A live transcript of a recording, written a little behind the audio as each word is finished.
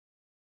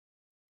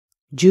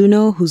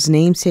Juno, whose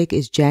namesake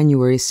is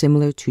January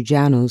similar to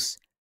Janus,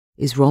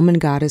 is Roman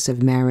goddess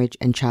of marriage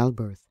and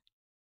childbirth.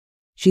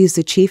 She is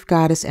the chief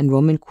goddess and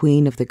Roman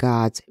queen of the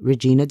gods,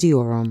 Regina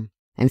Diorum,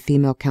 and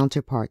female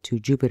counterpart to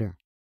Jupiter.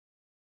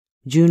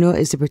 Juno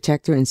is the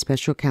protector and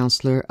special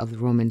counselor of the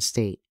Roman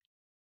state.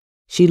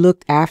 She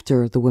looked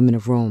after the women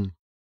of Rome.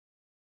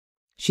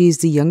 She is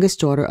the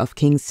youngest daughter of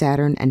King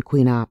Saturn and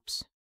Queen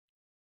Ops.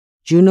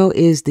 Juno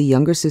is the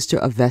younger sister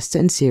of Vesta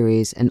and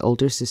Ceres and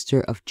older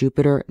sister of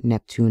Jupiter,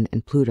 Neptune,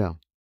 and Pluto.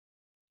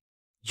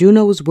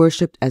 Juno was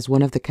worshipped as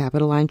one of the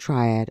Capitoline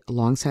Triad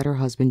alongside her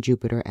husband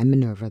Jupiter and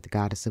Minerva, the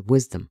goddess of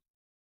wisdom.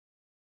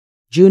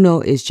 Juno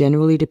is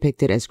generally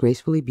depicted as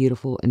gracefully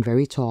beautiful and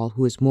very tall,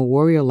 who is more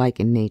warrior-like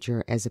in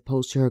nature as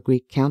opposed to her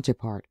Greek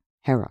counterpart,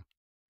 Hera.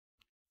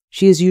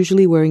 She is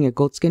usually wearing a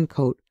goatskin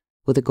coat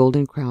with a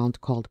golden crown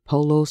called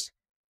polos,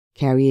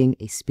 carrying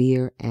a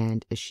spear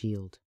and a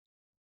shield.